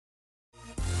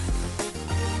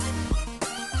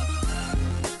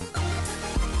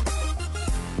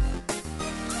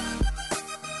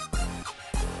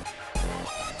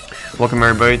Welcome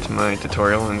everybody to my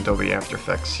tutorial in Adobe After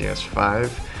Effects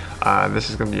CS5.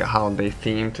 This is going to be a holiday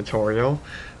theme tutorial.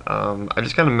 I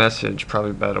just got a message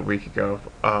probably about a week ago.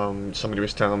 Somebody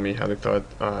was telling me how they thought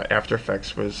After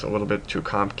Effects was a little bit too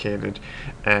complicated,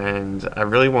 and I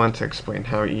really want to explain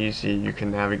how easy you can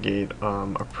navigate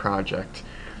a project.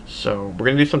 So we're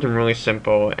going to do something really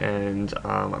simple, and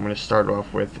I'm going to start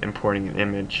off with importing an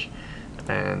image,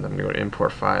 and I'm going to go to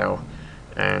Import File,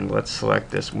 and let's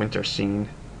select this winter scene.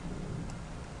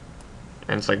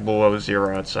 And it's like below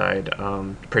 0 outside,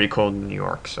 pretty cold in New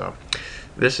York, so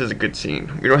this is a good scene.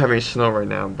 We don't have any snow right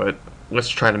now, but let's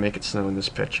try to make it snow in this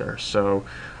picture. So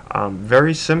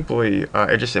very simply,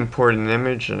 I just imported an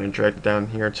image and I dragged it down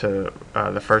here to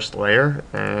the first layer,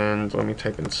 and let me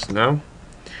type in snow,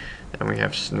 and we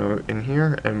have snow in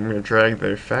here, and we're going to drag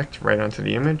the effect right onto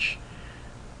the image,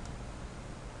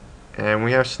 and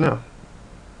we have snow.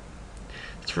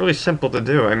 It's really simple to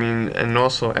do. I mean, and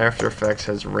also After Effects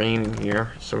has rain in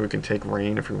here, so we can take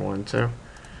rain if we want to,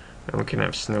 and we can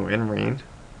have snow and rain.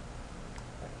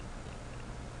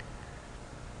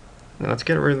 Now let's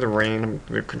get rid of the rain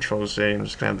with Control Z. I'm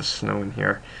just gonna have the snow in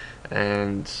here,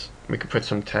 and we could put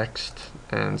some text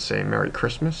and say Merry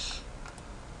Christmas.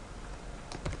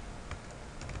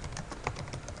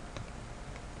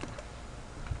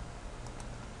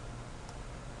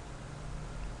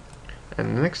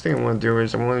 And the next thing I want to do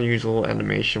is I want to use a little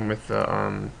animation with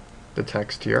the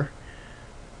text here.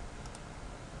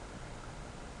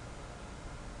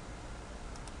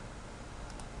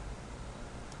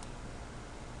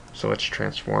 So let's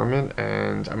transform it,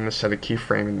 and I'm going to set a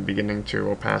keyframe in the beginning to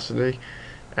opacity,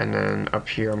 and then up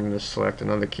here I'm going to select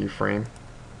another keyframe.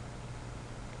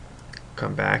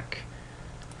 Come back.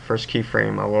 First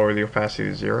keyframe, I'll lower the opacity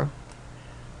to 0.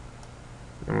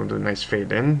 And we'll do a nice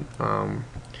fade in.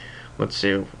 Let's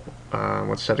see,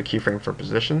 let's set a keyframe for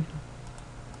position.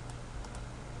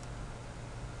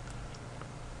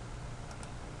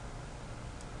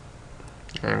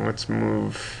 And let's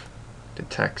move the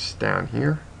text down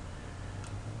here.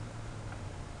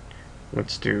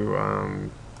 Let's do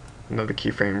another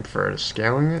keyframe for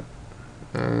scaling it,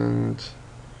 and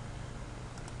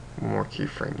one more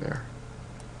keyframe there.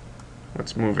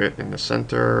 Let's move it in the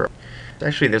center.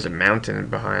 Actually, there's a mountain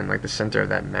behind, like the center of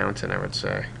that mountain, I would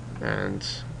say. And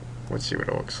let's see what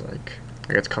it looks like.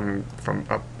 Like it's coming from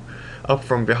up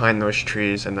from behind those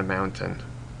trees and the mountain.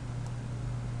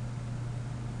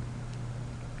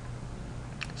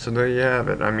 So there you have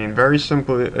it. I mean, very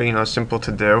simple, simple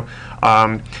to do.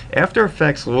 After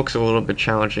Effects looks a little bit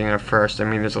challenging at first. I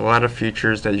mean, there's a lot of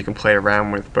features that you can play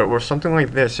around with, but with something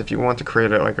like this, if you want to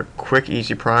create like a quick,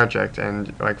 easy project,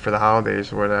 and like for the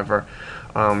holidays or whatever,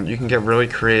 you can get really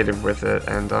creative with it.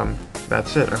 And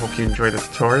that's it. I hope you enjoyed the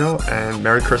tutorial, and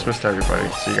Merry Christmas to everybody.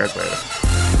 See you guys later.